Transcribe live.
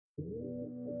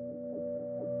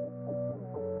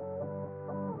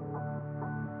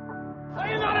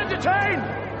entertained?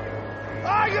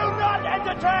 Are you not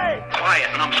entertained?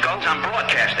 Quiet, numbskulls, I'm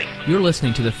broadcasting. You're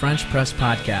listening to the French Press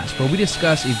Podcast, where we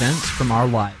discuss events from our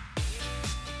life.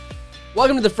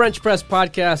 Welcome to the French Press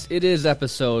Podcast. It is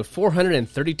episode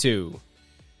 432.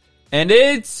 And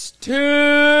it's Tuesday,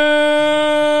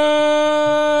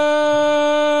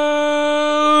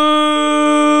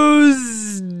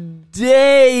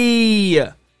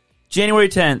 January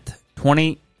 10th,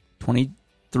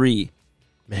 2023.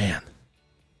 Man,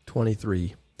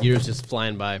 23. Years just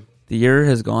flying by. The year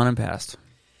has gone and passed.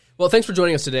 Well, thanks for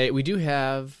joining us today. We do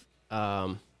have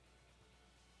a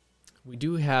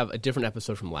different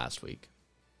episode from last week.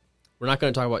 We're not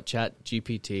going to talk about Chat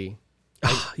GPT.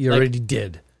 You already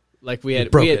did. Like we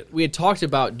had talked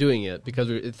about doing it because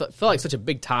it felt like such a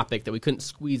big topic that we couldn't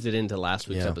squeeze it into last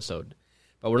week's episode.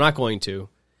 But we're not going to.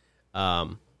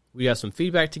 We have some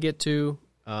feedback to get to,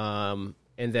 and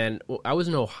then I was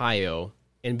in Ohio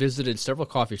and visited several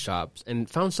coffee shops and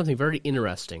found something very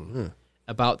interesting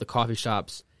about the coffee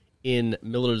shops in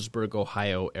Millersburg,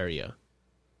 Ohio area.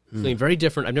 Something very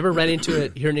different. I've never ran into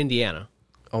it here in Indiana.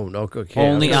 Oh no! Okay.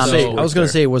 Only I was going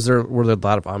to say, were there a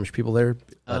lot of Amish people there?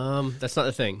 That's not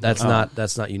the thing. That's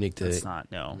not unique to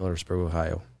No. Millersburg,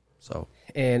 Ohio. So,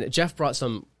 And Jeff brought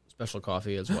some special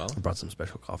coffee as well. I brought some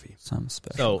special coffee.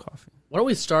 Coffee. Why don't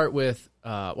we start with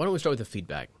the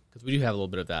feedback, because we do have a little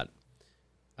bit of that.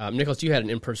 Nicholas, you had an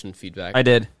in-person feedback. I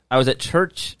did. I was at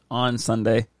church on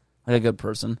Sunday, like a good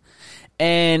person.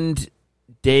 And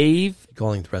Dave... You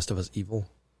calling the rest of us evil?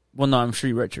 Well, no, I'm sure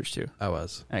you were at church too. I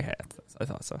was. Okay, I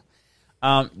thought so.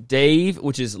 Dave,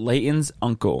 which is Leighton's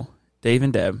uncle, Dave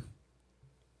and Deb.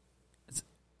 It's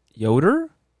Yoder?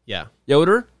 Yeah.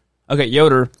 Yoder? Okay,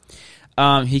 Yoder.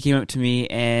 He came up to me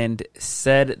and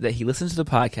said that he listens to the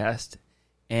podcast,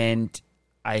 and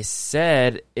I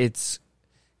said it's...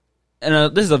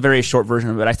 And this is a very short version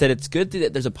of it. I said it's good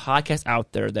that there's a podcast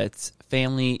out there that's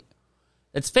family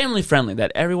friendly,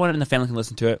 that everyone in the family can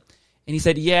listen to it. And he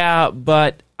said, yeah,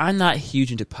 but I'm not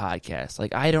huge into podcasts.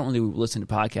 Like, I don't really listen to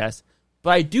podcasts, but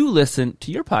I do listen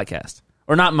to your podcast.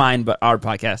 Or not mine, but our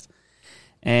podcast.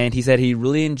 And he said he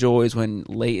really enjoys when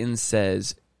Leighton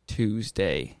says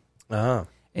Tuesday. Uh-huh.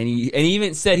 And he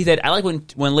even said, I like when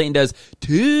Leighton does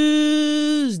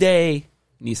Tuesday.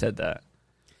 And he said that.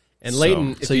 And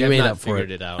Leighton, if you made have up not for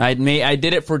figured it. it out. I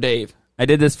did it for Dave. I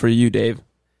did this for you, Dave.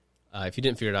 If you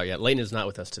didn't figure it out yet, Leighton is not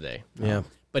with us today. Yeah.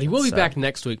 But he will be back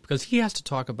next week because he has to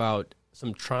talk about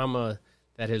some trauma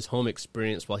that his home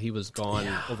experienced while he was gone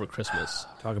over Christmas.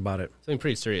 Talk about it. Something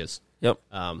pretty serious. Yep.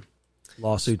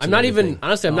 Lawsuits. I'm not even,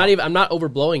 honestly, I'm not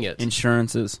overblowing it.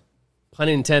 Insurances. Pun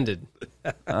intended.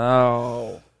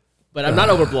 Oh. But I'm not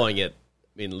overblowing it.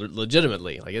 I mean,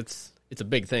 legitimately. Like, it's a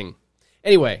big thing.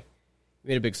 Anyway,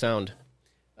 made a big sound.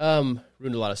 Ruined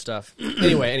a lot of stuff.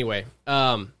 Anyway.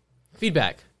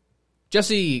 Feedback.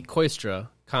 Jesse Koistra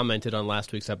commented on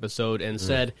last week's episode and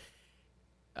said,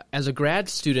 as a grad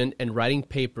student and writing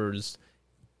papers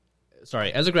is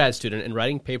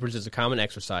a common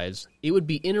exercise, it would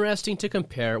be interesting to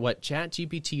compare what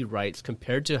ChatGPT writes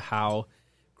compared to how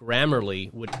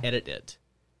Grammarly would edit it.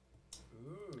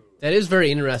 That is very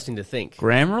interesting to think.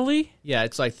 Grammarly? Yeah,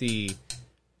 it's like the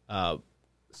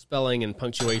spelling and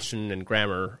punctuation and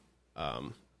grammar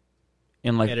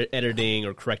In like editing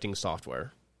or correcting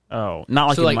software. Oh, not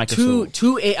like So in like Microsoft.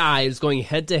 two AIs going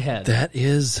head to head. That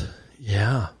is,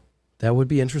 that would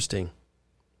be interesting.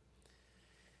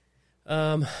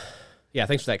 Yeah,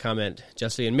 thanks for that comment,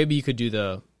 Jesse. And maybe you could do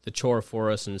the chore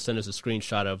for us and send us a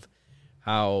screenshot of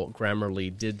how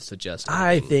Grammarly did suggest it.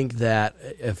 I think that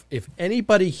if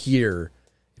anybody here,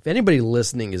 if anybody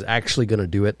listening is actually going to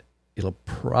do it, it'll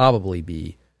probably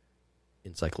be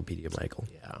Encyclopedia Michael.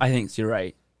 Yeah. I think you're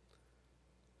right.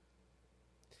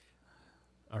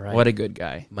 All right. What a good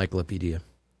guy. Michaelopedia.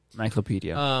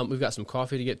 We've got some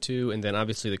coffee to get to, and then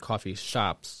obviously the coffee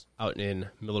shops out in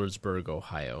Millersburg,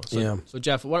 Ohio. So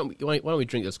Jeff, why don't we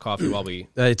drink this coffee while we...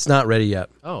 It's not ready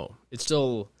yet. Oh, it's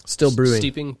still brewing.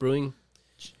 Steeping, brewing.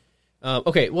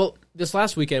 Okay, well, this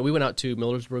last weekend we went out to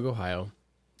Millersburg, Ohio.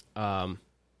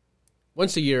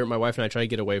 Once a year, my wife and I try to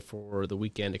get away for the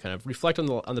weekend to kind of reflect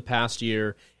on the past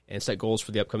year and set goals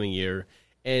for the upcoming year.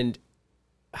 And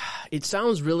it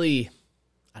sounds really,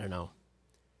 I don't know,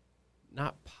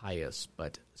 not pious,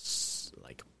 but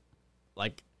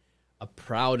like a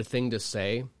proud thing to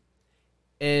say.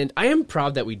 And I am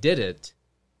proud that we did it,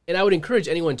 and I would encourage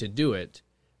anyone to do it,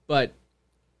 but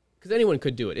because anyone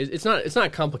could do it. It's not a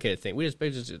complicated thing. We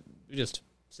just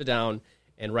sit down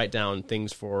and write down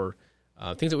things for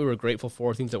things that we were grateful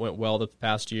for, things that went well the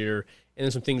past year, and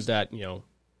then some things that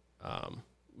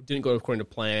didn't go according to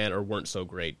plan or weren't so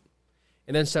great.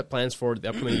 and then set plans for the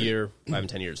upcoming year, 5 and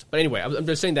 10 years. But anyway, I'm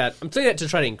just saying that. I'm saying that to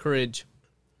try to encourage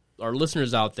our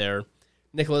listeners out there.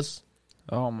 Nicholas,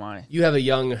 Oh my. you have a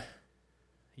young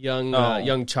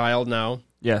child now.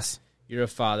 Yes. You're a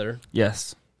father,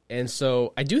 Yes. and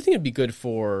so I do think it'd be good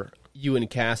for you and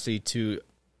Cassie to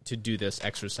do this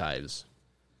exercise.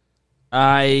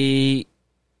 Ruben,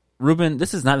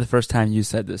 this is not the first time you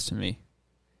said this to me.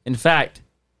 In fact,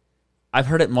 I've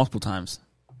heard it multiple times.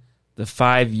 The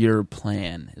 5-year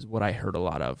plan is what I heard a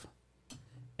lot of.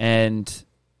 And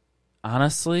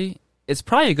honestly, it's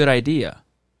probably a good idea.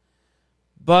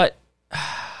 But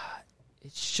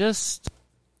it's just...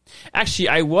 Actually,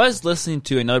 I was listening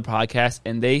to another podcast,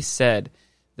 and they said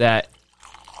that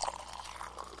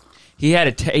he had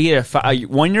a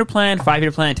 1-year plan,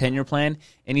 5-year plan, 10-year plan,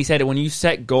 and he said that when you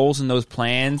set goals in those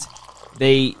plans,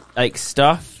 they like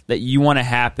stuff that you want to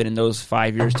happen in those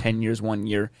 5 years, 10 years, 1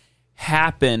 year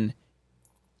happen.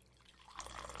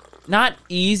 Not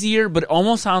easier, but it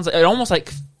almost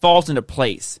falls into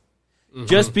place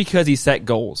just because he set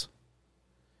goals.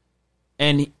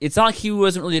 And it's not like he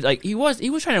wasn't really like he was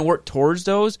trying to work towards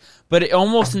those, but it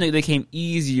almost seemed like they came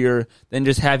easier than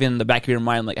just having in the back of your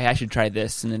mind like, hey, I should try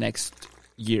this in the next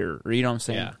year, or you know what I'm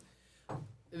saying?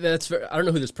 Yeah, I don't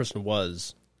know who this person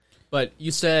was, but you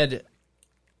said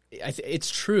it's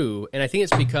true, and I think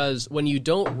it's because when you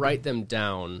don't write them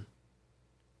down,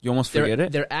 You almost forget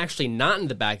it? They're actually not in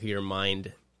the back of your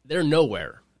mind. They're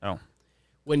nowhere. Oh.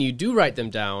 When you do write them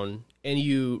down and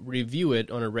you review it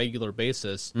on a regular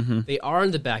basis, they are in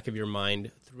the back of your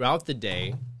mind throughout the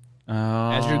day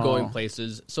as you're going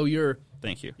places. So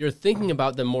Thank you. you're thinking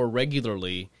about them more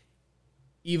regularly,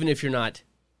 even if you're not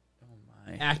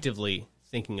actively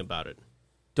thinking about it.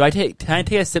 Can I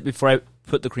take a sip before I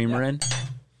put the creamer in?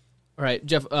 All right,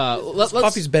 Jeff. Let's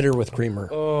Coffee's better with creamer.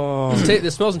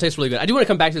 This smells and tastes really good. I do want to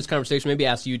come back to this conversation. Maybe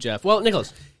ask you, Jeff. Well,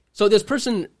 Nicholas. So this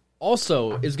person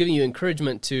also is giving you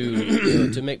encouragement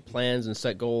to to make plans and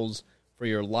set goals for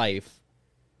your life.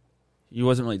 He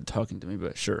wasn't really talking to me,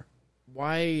 but sure.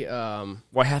 Why?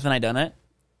 Why haven't I done it?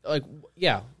 Like,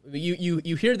 yeah,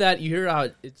 you hear that. You hear how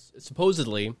it's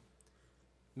supposedly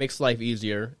makes life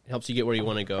easier, helps you get where you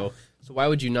want to go. So why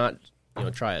would you not,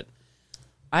 try it?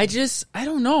 I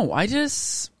don't know. I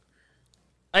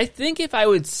think if I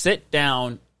would sit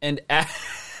down and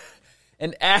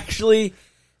actually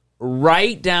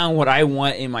write down what I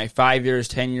want in my 5 years,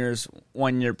 10 years,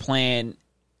 1 year plan,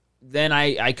 then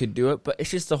I could do it. But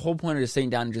it's just the whole point of just sitting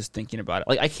down and just thinking about it.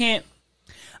 Like, I can't.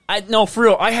 No, for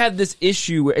real. I have this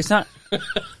issue where it's not.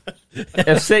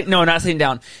 Not sitting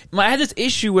down. I have this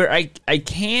issue where I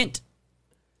can't.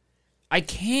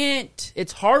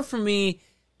 It's hard for me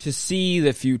to see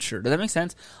the future. Does that make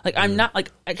sense? Like, I'm not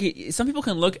like, okay, some people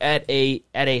can look at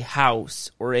a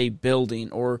house or a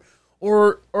building or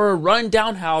a run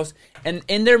down house, and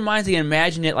in their minds they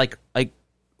imagine it like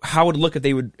how it would look if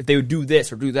they would do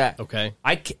this or do that. Okay.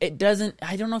 I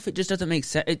don't know if it just doesn't make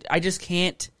sense. I just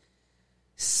can't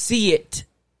see it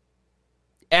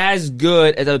as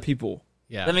good as other people.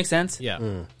 Yeah. Does that make sense?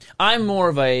 Yeah. I'm more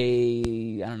of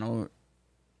a, I don't know,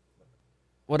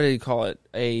 what do you call it?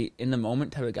 A in the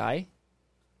moment type of guy.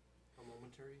 A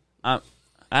momentary. I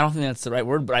don't think that's the right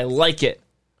word, but I like it.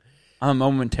 I'm a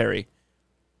momentary.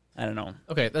 I don't know.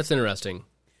 Okay, that's interesting.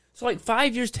 So like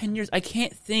 5 years, 10 years, I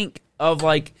can't think of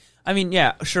like. I mean,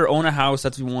 yeah, sure, own a house.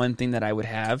 That's one thing that I would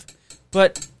have,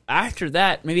 but after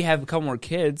that, maybe have a couple more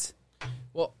kids.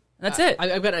 Well, that's it.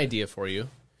 I've got an idea for you.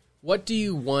 What do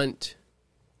you want,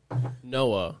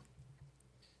 Noah?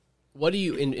 What do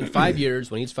you in 5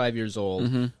 years when he's 5 years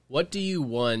old? What do you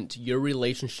want your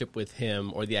relationship with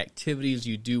him or the activities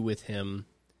you do with him?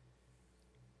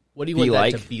 What do you want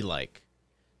that to be like?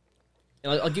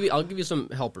 And I'll give you some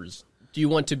helpers. Do you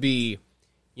want to be,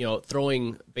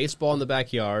 throwing baseball in the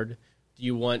backyard? Do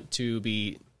you want to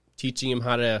be teaching him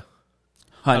how to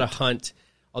hunt?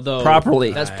 Although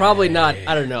properly, that's probably not.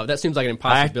 I don't know. That seems like an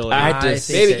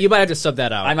impossibility. Maybe you might have to sub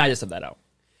that out. I might just sub that out.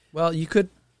 Well, you could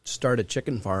start a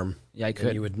chicken farm. Yeah, I could.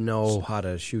 And you would know how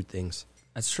to shoot things.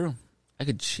 That's true. I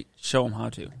could show him how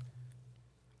to.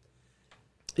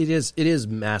 It is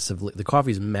massively. The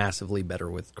coffee's massively better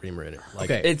with creamer in it.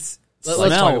 Like, okay, let's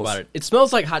talk about it. It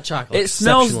smells like hot chocolate. It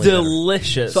smells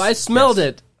delicious. So I smelled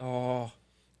it. Oh,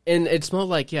 and it smelled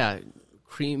like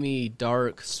creamy,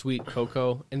 dark, sweet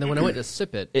cocoa. And then when I went to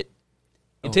sip it, it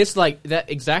tastes like that,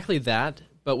 exactly that,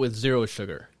 but with zero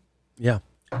sugar. Yeah.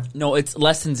 No, it's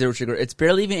less than zero sugar. It's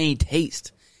barely even any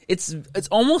taste. It's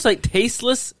almost like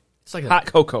tasteless. It's like hot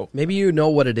cocoa. Maybe you know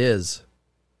what it is.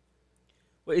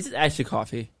 Wait, is it actually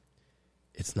coffee?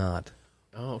 It's not.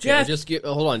 Oh, okay. Jeff- Well, just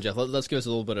hold on, Jeff. Let's give us a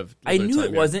little bit of. I knew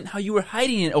it wasn't. How you were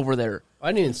hiding it over there? I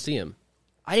didn't even see him.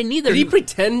 I didn't either. Did he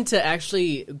pretend to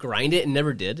actually grind it and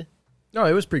never did? No,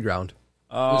 it was pre-ground.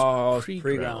 Oh, pre-ground.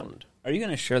 pre-ground. Are you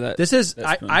going to share that? This is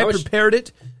that spoon? I prepared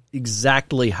it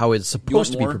exactly how it's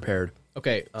supposed to be more? prepared.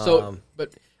 Okay, so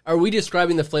but are we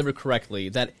describing the flavor correctly?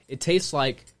 That it tastes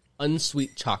like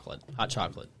unsweet chocolate, hot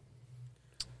chocolate.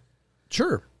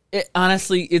 Sure.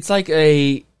 Honestly, it's like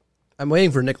a... I'm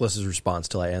waiting for Nicholas's response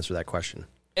till I answer that question.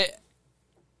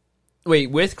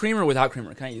 Wait, with cream or without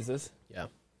creamer? Can I use this? Yeah.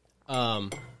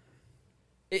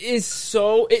 It is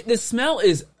so... the smell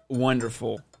is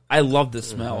wonderful. I love the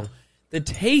smell. The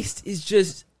taste is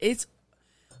just... It's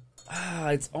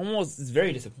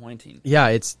very disappointing. Yeah,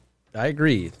 I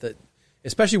agree that,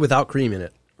 especially without cream in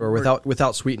it or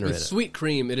without sweetener With in it. sweet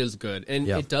cream, it is good, and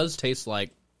Yeah. it does taste like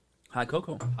Hot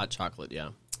cocoa. hot chocolate. Yeah,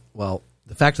 Well,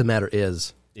 the fact of the matter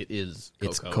is, it is. Cocoa.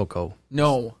 it's cocoa.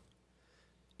 No.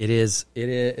 It is.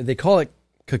 They call it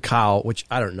cacao, which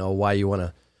I don't know why you want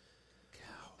to.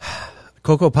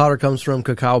 Cocoa powder comes from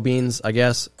cacao beans, I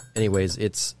guess. Anyways,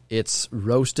 it's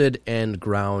roasted and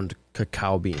ground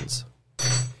cacao beans.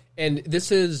 And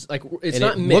this is like it's And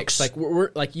not it mixed. looks- Like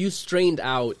we're like you strained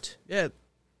out. Yeah.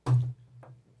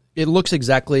 It looks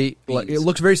exactly like it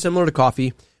looks very similar to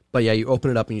coffee, but yeah, you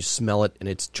open it up and you smell it, and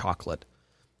it's chocolate.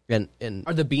 And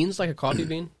Are the beans like a coffee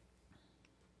bean?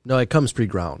 no, it comes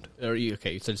pre-ground. Or you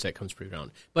said it comes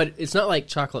pre-ground, but it's not like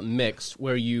chocolate mix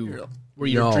where you're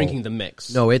No. drinking the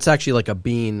mix. No, it's actually like a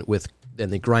bean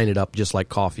and they grind it up just like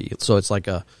coffee. So it's like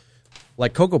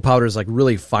cocoa powder is like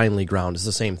really finely ground. It's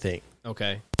the same thing.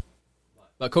 Okay.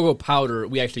 But cocoa powder,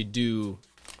 we actually do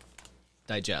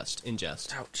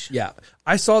ingest. Ouch. Yeah,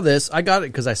 I saw this. I got it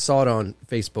because I saw it on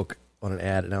Facebook on an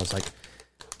ad, and I was like,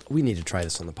 "We need to try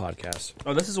this on the podcast."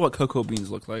 Oh, this is what cocoa beans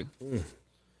look like. They're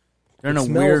in It a smells-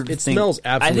 weird it thing. smells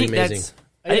absolutely I think amazing.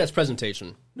 I think that's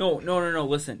presentation. No.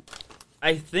 Listen.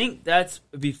 I think that's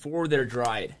before they're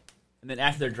dried. And then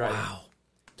after they're dried. Wow.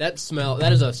 That smell,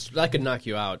 that could knock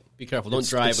you out. Be careful. Don't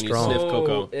drive it's when strong. you sniff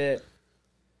cocoa. Yeah.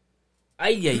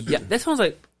 That sounds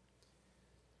like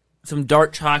some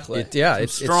dark chocolate. Some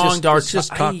it's strong just, dark it's just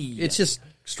chocolate. it's just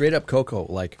straight up cocoa.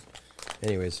 Like,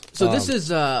 anyways. So this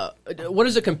is, what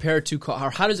does it compare to,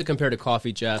 or how does it compare to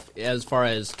coffee, Jeff, as far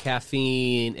as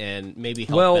caffeine and maybe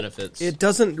health benefits? It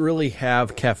doesn't really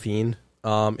have caffeine.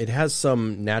 It has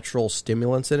some natural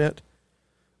stimulants in it.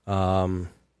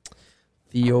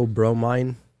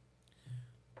 Theobromine.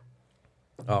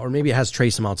 Or maybe it has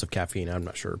trace amounts of caffeine. I'm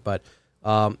not sure. But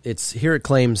it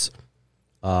claims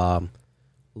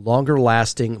longer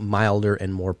lasting, milder,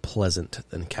 and more pleasant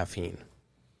than caffeine.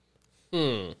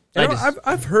 And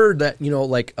I've heard that,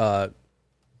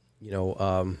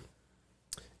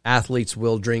 athletes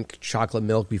will drink chocolate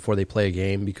milk before they play a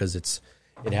game because it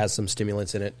has some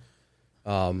stimulants in it.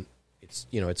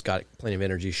 It's got plenty of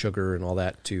energy, sugar, and all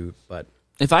that too. But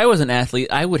If I was an athlete,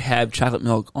 I would have chocolate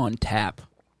milk on tap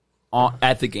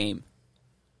at the game.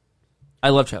 I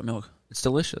love chocolate milk. It's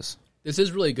delicious. This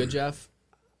is really good, Jeff.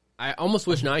 I almost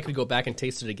wish now I could go back and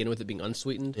taste it again with it being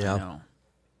unsweetened. yeah. No.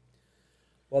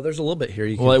 Well, there's a little bit here.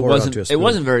 You can Well, it pour wasn't. onto a It spoon.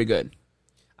 wasn't very good.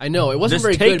 I know it wasn't Just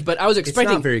very take- good, but I was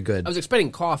expecting not very good. I was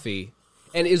expecting coffee.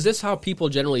 And is this how people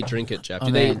generally drink it, Jeff?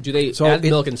 Do man. they So add it-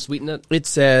 milk and sweeten it? It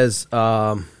says,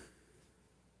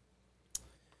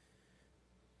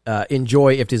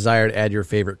 enjoy if desired. Add your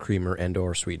favorite creamer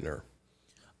and/or sweetener.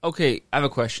 Okay, I have a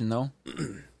question though.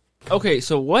 Okay,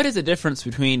 so what is the difference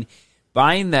between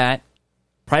buying that,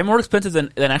 probably more expensive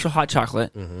than actual hot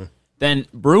chocolate, then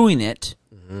brewing it,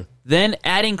 then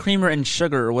adding creamer and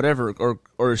sugar or whatever,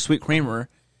 or sweet creamer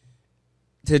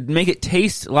to make it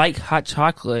taste like hot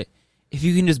chocolate? If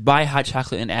you can just buy hot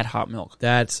chocolate and add hot milk,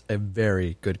 That's a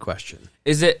very good question.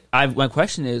 is it? My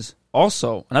question is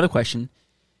also another question: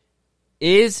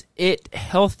 is it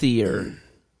healthier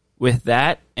with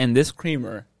that and this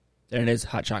creamer than it is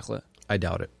hot chocolate? I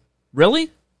doubt it. Really?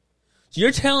 So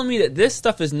you're telling me that this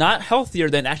stuff is not healthier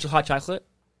than actual hot chocolate?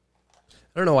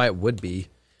 I don't know why it would be.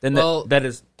 Then Well, that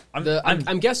is.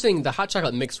 I'm guessing the hot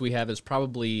chocolate mix we have is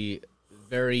probably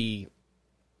very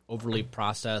overly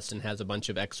processed and has a bunch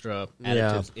of extra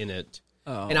additives in it.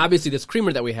 And obviously, this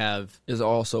creamer that we have is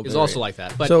also is also like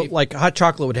that. But So, if- like, hot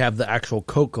chocolate would have the actual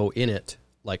cocoa in it,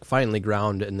 like finely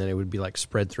ground, and then it would be like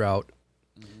spread throughout.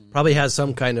 Probably has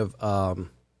some kind of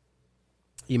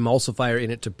emulsifier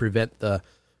in it to prevent the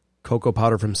cocoa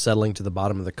powder from settling to the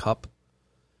bottom of the cup.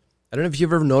 I don't know if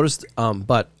you've ever noticed,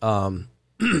 but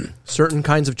certain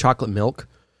kinds of chocolate milk,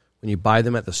 when you buy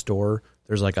them at the store,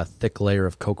 there's like a thick layer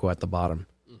of cocoa at the bottom.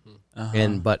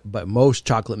 And but most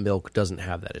chocolate milk doesn't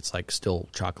have that. It's like still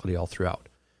chocolatey all throughout.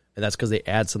 and that's because they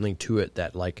add something to it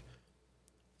that like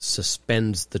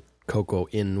suspends the cocoa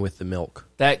in with the milk.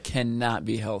 That cannot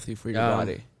be healthy for your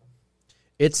body.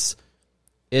 It's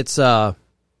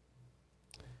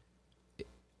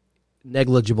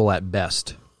negligible at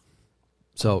best.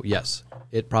 So yes,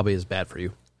 it probably is bad for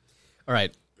you. All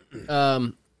right.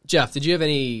 Jeff, did you have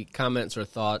any comments or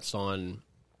thoughts on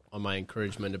my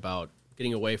encouragement about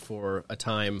getting away for a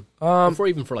time, or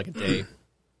even for like a day?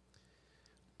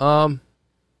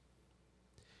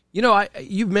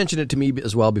 You've mentioned it to me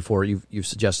as well before. You've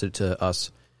suggested it to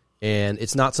us, and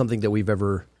it's not something that we've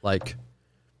ever like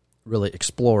really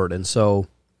explored, and so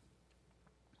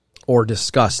or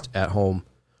discussed at home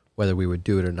whether we would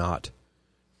do it or not.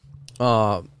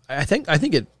 I think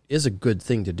it is a good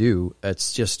thing to do.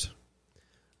 It's just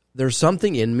there's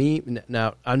something in me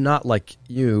now. I'm not like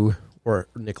you or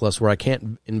Nicholas where I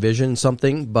can't envision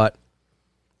something, but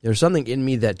there's something in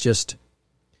me that just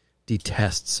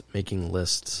detests making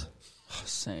lists.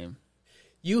 Same.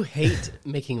 You hate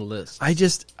making lists. I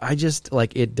just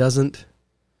like it doesn't.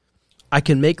 I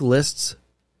can make lists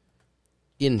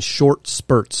in short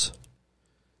spurts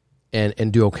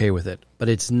and do okay with it, but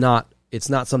it's not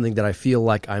something that I feel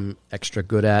like I'm extra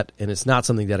good at, and it's not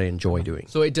something that I enjoy doing.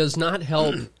 So it does not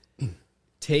help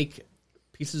take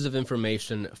pieces of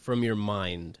information from your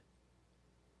mind,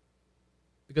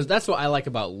 because that's what I like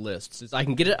about lists is I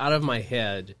can get it out of my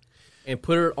head and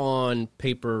put it on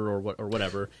paper or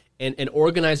whatever, and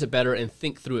organize it better and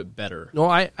think through it better. No,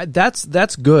 I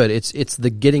that's good. It's the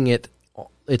getting it.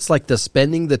 It's like the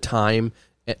spending the time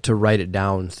to write it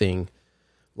down thing.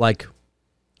 Like,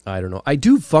 I don't know. I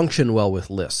do function well with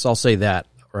lists. I'll say that,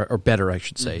 or better, I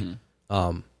should say.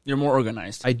 Mm-hmm. You're more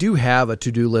organized. I do have a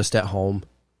to-do list at home,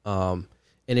 and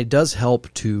it does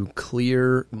help to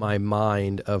clear my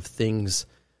mind of things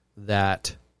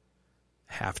that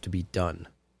have to be done.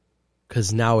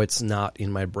 Because now it's not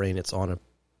in my brain; it's on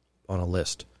a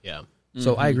list. Yeah.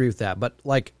 So I agree with that. But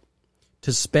like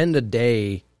to spend a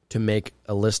day to make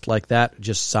a list like that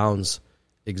just sounds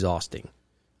exhausting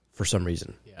for some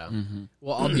reason. Yeah. Mm-hmm.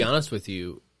 Well, I'll be honest with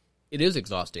you, it is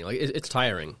exhausting. Like it's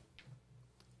tiring.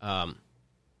 But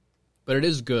it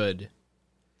is good,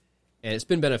 and it's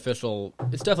been beneficial.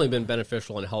 It's definitely been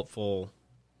beneficial and helpful,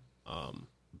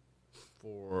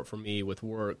 for me with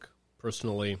work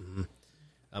personally. Mm-hmm.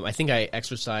 I think I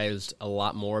exercised a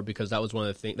lot more because that was one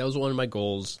of the things. That was one of my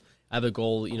goals. I have a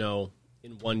goal, in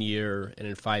 1 year and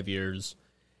in 5 years,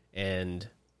 and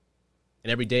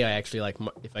every day I actually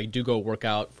if I do go work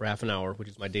out for half an hour, which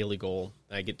is my daily goal,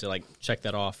 I get to check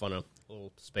that off on a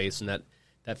little space, and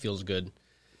that feels good.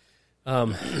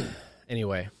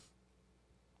 Anyway,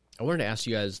 I wanted to ask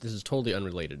you guys. This is totally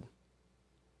unrelated,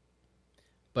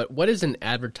 but what is an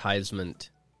advertisement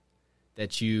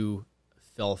that you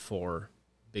fell for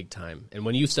big time? And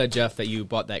when you said, Jeff, that you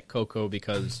bought that cocoa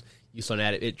because you saw an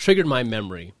ad, it triggered my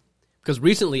memory. Because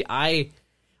recently I've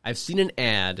seen an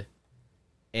ad,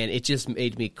 and it just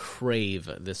made me crave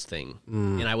this thing.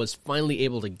 And I was finally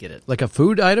able to get it. Like a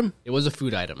food item? It was a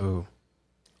food item. Oh.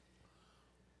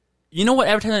 You know what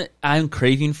advertisement I'm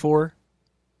craving for?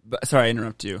 Sorry, I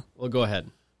interrupt you. Well, go ahead.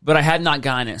 But I had not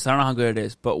gotten it, so I don't know how good it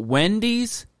is. But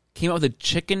Wendy's came out with a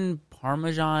chicken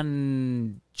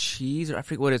Parmesan cheese, or I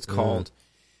forget what it's called.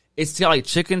 It's got like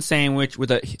chicken sandwich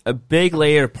with a big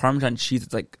layer of Parmesan cheese.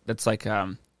 That's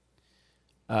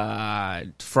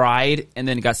fried, and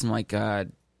then it got some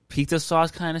pizza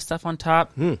sauce kind of stuff on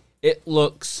top. It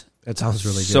looks that sounds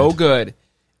really so good,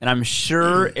 and I'm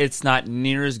sure it's not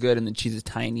near as good, and the cheese is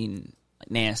tiny and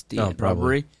nasty and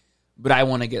rubbery. But I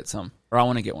want to get some, or I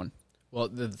want to get one. Well,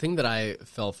 the thing that I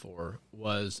fell for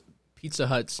was Pizza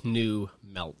Hut's new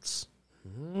melts.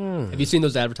 Have you seen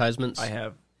those advertisements? I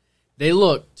have. They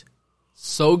looked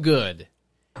so good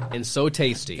and so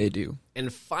tasty. They do.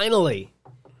 And finally,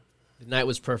 the night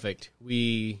was perfect.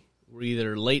 We were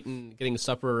either late in getting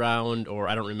supper around, or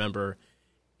I don't remember,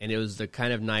 and it was the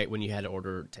kind of night when you had to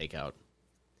order takeout.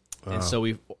 And so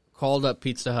we called up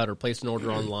Pizza Hut or placed an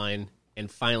order online and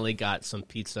finally got some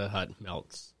Pizza Hut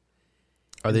melts.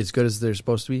 Are they as good as they're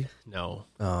supposed to be? No.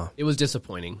 It was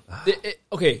disappointing.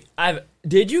 Okay,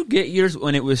 did you get yours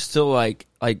when it was still like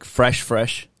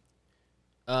fresh?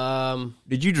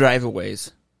 Did you drive a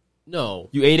ways? No.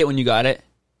 You ate it when you got it?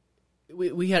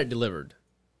 We had it delivered.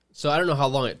 So I don't know how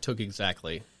long it took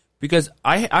exactly. Because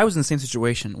I was in the same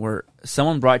situation where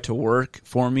someone brought it to work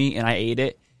for me and I ate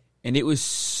it, and it was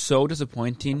so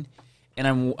disappointing. And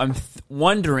I'm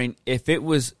wondering if it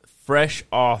was fresh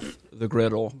off the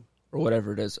griddle or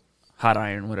whatever it is, hot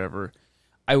iron, whatever.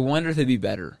 I wonder if it'd be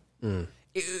better. The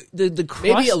crust,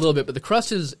 maybe a little bit, but the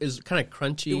crust is kind of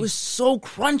crunchy. It was so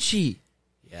crunchy.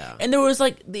 Yeah. And there was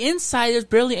like the inside. There's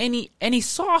barely any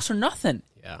sauce or nothing.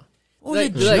 Yeah. What a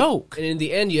joke! And in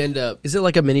the end, you end up Is it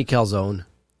like a mini calzone?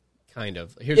 kind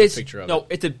of. Here's a picture of it. No,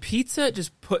 it's a pizza.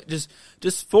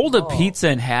 Just fold a pizza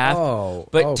in half,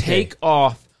 but okay. take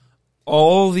off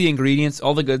all the ingredients,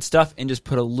 all the good stuff, and just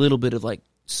put a little bit of like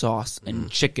sauce and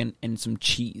chicken and some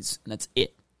cheese, and that's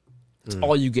it. That's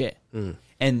all you get.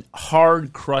 And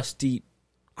hard, crusty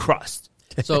crust.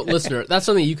 So, listener, that's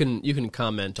something you can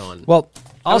comment on. Well,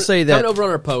 I'll say that. Comment over on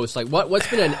our post. Like, what's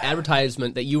been an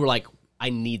advertisement that you were like,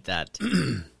 I need that.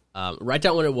 Write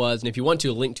down what it was, and if you want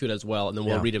to, link to it as well, and then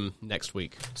we'll read them next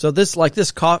week. So this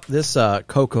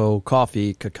cocoa,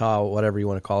 coffee, cacao, whatever you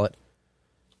want to call it,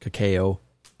 cacao.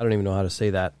 I don't even know how to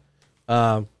say that.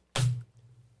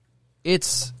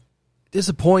 It's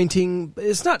disappointing.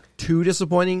 It's not too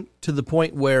disappointing to the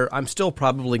point where I'm still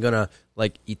probably gonna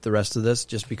like eat the rest of this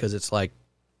just because it's like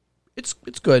it's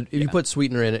good. If you put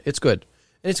sweetener in it, it's good,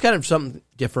 and it's kind of something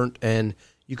different, and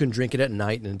you can drink it at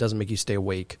night, and it doesn't make you stay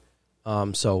awake.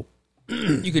 So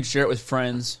You could share it with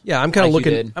friends. yeah, I'm kind of like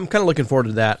you looking. did. I'm kind of looking forward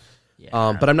to that.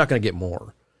 Yeah. But I'm not going to get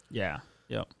more. Yeah.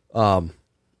 Yep.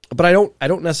 But I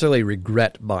don't necessarily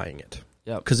regret buying it.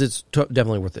 Yep. Because it's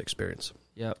definitely worth the experience.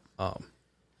 Yep.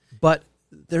 But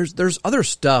there's other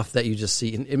stuff that you just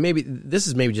see, and maybe this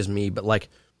is maybe just me, but like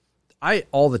I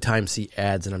all the time see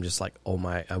ads, and I'm just like, oh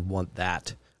my, I want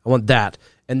that,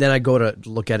 and then I go to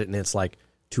look at it, and it's like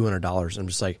 $200. I'm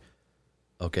just like,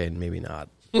 okay, maybe not.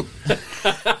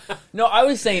 No, I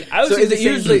was saying. So is it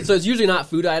usually? So it's usually not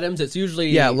food items. It's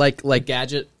usually like a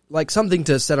gadget. like something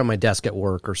to set on my desk at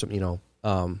work or something, you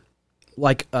know.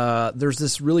 There's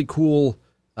this really cool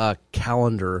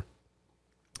calendar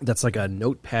that's like a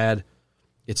notepad.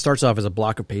 It starts off as a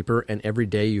block of paper, and every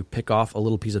day you pick off a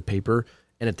little piece of paper,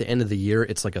 and at the end of the year,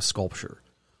 it's like a sculpture.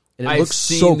 And it looks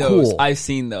so cool. I've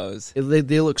seen those.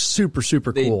 They look super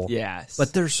cool. Yes.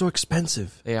 But they're so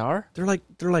expensive. They are? They're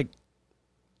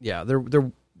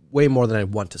way more than I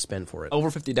want to spend for it. Over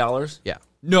 $50? Yeah.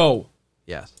 No.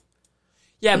 Yes.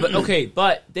 Yeah, but okay,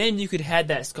 but then you could have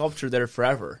that sculpture there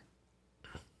forever.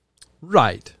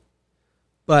 Right.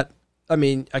 But I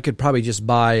mean, I could probably just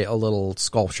buy a little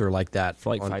sculpture like that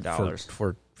For like $5.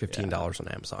 for $15 on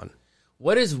Amazon.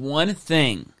 What is one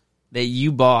thing that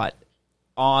you bought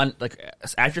on, like,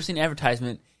 after seeing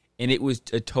advertisement, and it was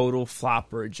a total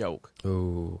flop or a joke?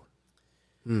 Ooh.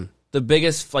 The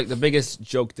biggest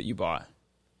joke that you bought.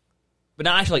 But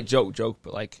not actually like joke,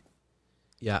 but like...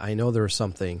 Yeah, I know there was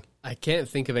something. I can't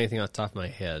think of anything off the top of my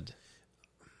head.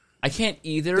 I can't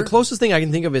either. The closest thing I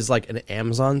can think of is like an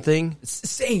Amazon thing.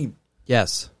 Same.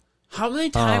 Yes. How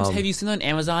many times have you seen it on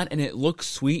Amazon and it looks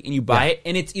sweet and you buy it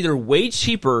and it's either way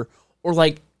cheaper or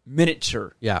like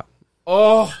miniature? Yeah.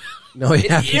 Oh, No, it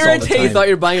happens all the irritates. time. You thought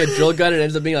you were buying a drill gun and it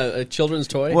ends up being a children's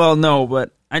toy? well, no,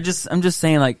 but I'm just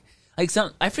saying like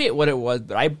some, I forget what it was,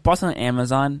 but I bought something on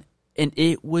Amazon and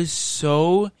it was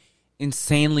so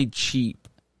insanely cheap,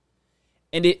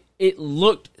 and it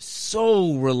looked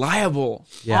so reliable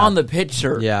on the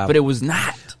picture, but it was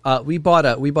not. We bought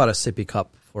a sippy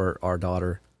cup for our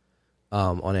daughter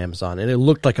on Amazon, and it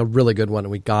looked like a really good one,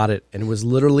 and we got it, and it was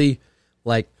literally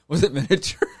like... Was it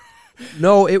miniature?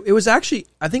 No, it was actually...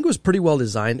 I think it was pretty well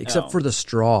designed, except for the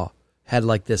straw had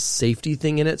like this safety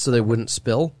thing in it so they wouldn't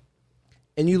spill,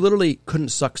 and you literally couldn't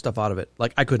suck stuff out of it.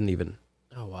 Like, I couldn't even.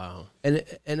 Oh, wow. And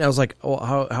I was like, oh,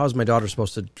 how is my daughter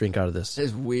supposed to drink out of this?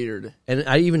 It's weird. And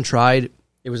I even tried...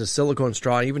 It was a silicone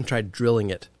straw. I even tried drilling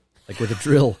it, like with a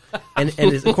drill, and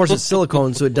of course it's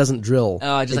silicone, so it doesn't drill.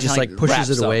 It just like like pushes wraps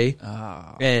it up. away,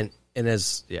 Oh, and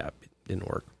it didn't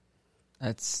work.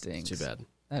 that stinks. Too bad.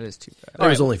 That is too bad. It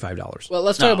was only $5. Well,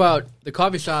 let's talk about the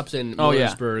coffee shops in Oh, yeah.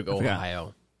 Millersburg, I forgot.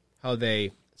 Ohio. How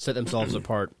they set themselves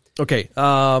apart. Okay,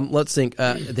 let's think.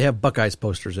 They have Buckeyes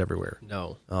posters everywhere.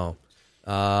 No. Oh,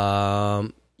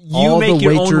 You all make the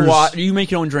your waiters, own water. You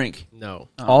make your own drink. No.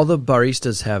 all the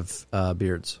baristas have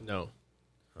beards. No.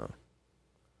 Oh.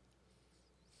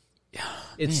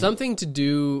 It's something to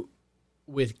do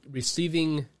with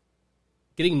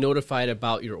getting notified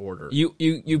about your order.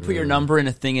 You put your number in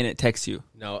a thing and it texts you.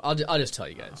 No, I'll just tell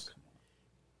you guys.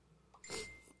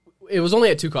 It was only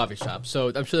at 2 coffee shops,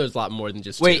 so I'm sure there's a lot more than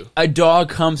just Wait, 2. a dog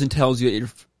comes and tells you that you're...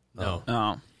 No.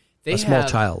 Oh. They A small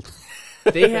have- child.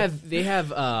 They have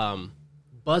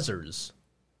buzzers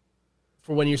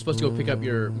for when you're supposed to go pick up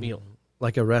your meal,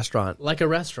 Like a restaurant. like a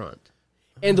restaurant.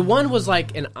 And the one was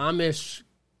like an Amish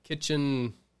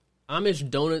kitchen, Amish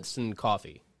donuts and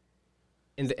coffee.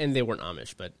 And they weren't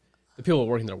Amish, but the people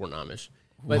working there weren't Amish.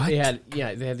 But they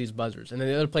had these buzzers. And then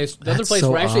the other place That's where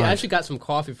so I odd. actually got some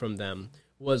coffee from them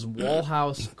was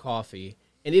Wallhouse Coffee,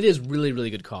 and it is really, really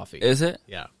good coffee. Is it?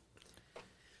 Yeah.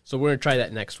 So we're gonna try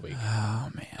that next week.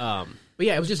 Oh man. But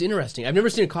yeah, it was just interesting. I've never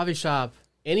seen a coffee shop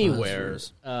anywhere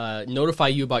notify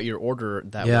you about your order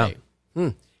that way.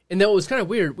 And that was kind of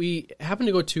weird. We happened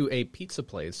to go to a pizza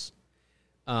place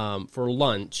for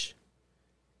lunch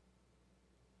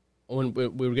when we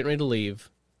were getting ready to leave,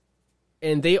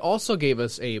 and they also gave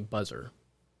us a buzzer.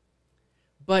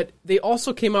 But they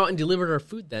also came out and delivered our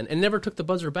food then and never took the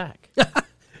buzzer back.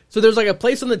 So there's like a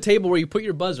place on the table where you put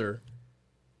your buzzer.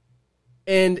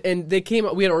 And they came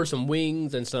out. We had to order some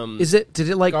wings and some. Did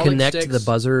it like garlic connect to sticks. the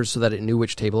buzzer so that it knew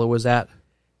which table it was at?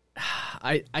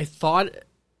 I thought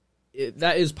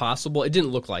that is possible. It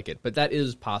didn't look like it, but that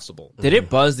is possible. Did it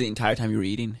buzz the entire time you were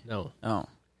eating? No. Oh.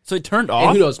 So it turned And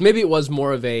off? who knows? Maybe it was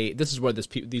more of a, this is where these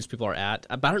people are at.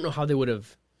 But I don't know how they would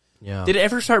have Yeah. Did it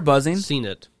ever start buzzing? seen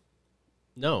it.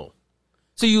 No.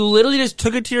 So you literally just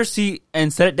took it to your seat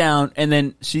and set it down, and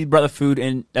then she brought the food,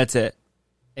 and that's it.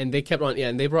 And they kept on,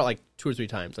 and they brought like 2 or 3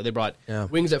 times. Like they brought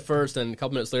wings at first, and a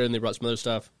couple minutes later, and they brought some other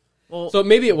stuff. So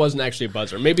maybe it wasn't actually a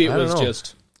buzzer. Maybe it I don't was know.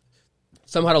 just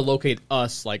somehow to locate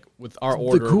us, like with our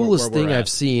order. The coolest where we're thing at. I've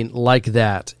seen like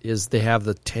that is they have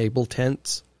the table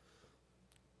tents,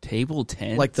 Table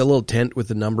 10? like the little tent with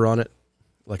the number on it,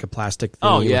 like a plastic thing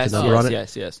Oh, with yes, the number on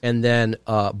it. yes. And then,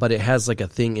 but it has like a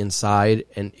thing inside,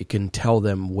 and it can tell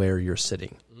them where you're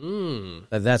sitting.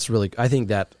 That's really. I think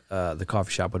that the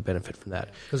coffee shop would benefit from that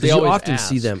 'Cause because they you always often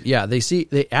see ask. them. Yeah,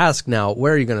 they ask now,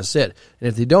 where are you going to sit? And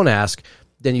if they don't ask,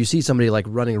 then you see somebody like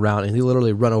running around, and they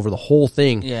literally run over the whole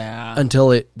thing. Yeah. Until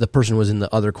the person was in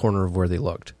the other corner of where they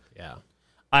looked. Yeah.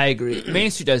 I agree.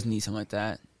 Main Street does need something like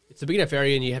that. It's a big enough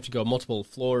area, and you have to go multiple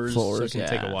floors so it can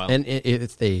take a while. And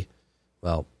if they,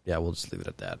 well, yeah, we'll just leave it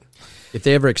at that. If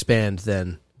they ever expand,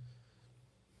 then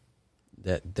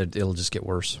that it'll just get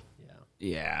worse.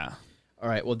 Yeah. All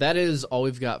right. Well, that is all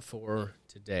we've got for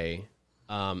today.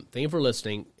 Thank you for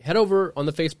listening. Head over on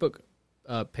the Facebook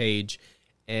page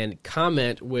and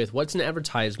comment with what's an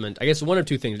advertisement. I guess one of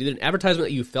two things. Either an advertisement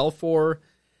that you fell for,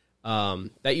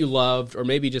 that you loved, or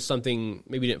maybe just something,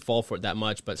 maybe you didn't fall for it that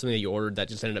much, but something that you ordered that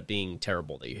just ended up being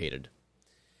terrible that you hated.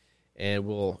 And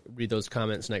we'll read those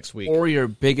comments next week. Or your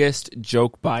biggest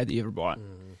joke buy that you ever bought.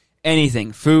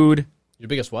 Anything. Food, Your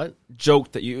biggest what?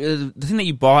 joke that you... The thing that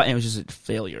you bought and it was just a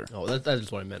failure. Oh, that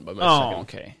is what I meant by my Oh, second.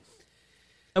 okay.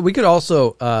 We could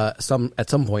also at some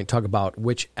point talk about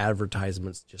which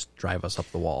advertisements just drive us up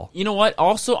the wall. You know what?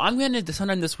 Also, I'm going to,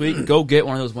 sometime this week, go get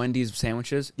one of those Wendy's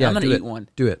sandwiches. Yeah, I'm going do to it. eat one.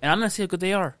 Do it. And I'm going to see how good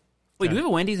they are. Wait, do we have a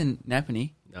Wendy's in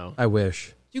Napanee? No. I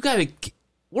wish. You got to...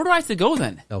 Where do I have to go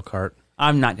then? Elkhart.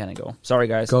 I'm not going to go. Sorry,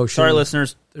 guys. Goshen. Sorry,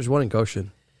 listeners. There's one in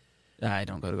Goshen. I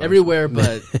don't go to Goshen. Everywhere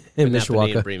but In Napanee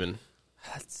Mishawaka. and Bremen.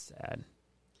 That's sad.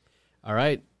 All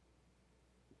right.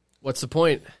 What's the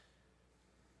point?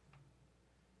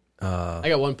 I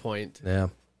got 1 point. Yeah.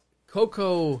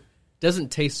 Cocoa doesn't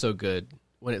taste so good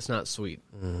when it's not sweet.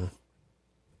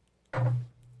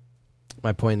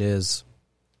 My point is,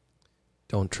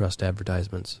 don't trust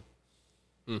advertisements.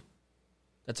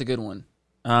 That's a good one.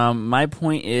 My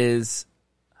point is,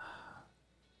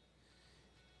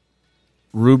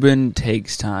 Ruben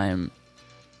takes time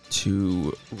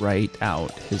to write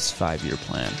out his 5-year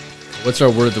plan. What's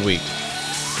our word of the week?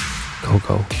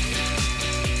 Cocoa.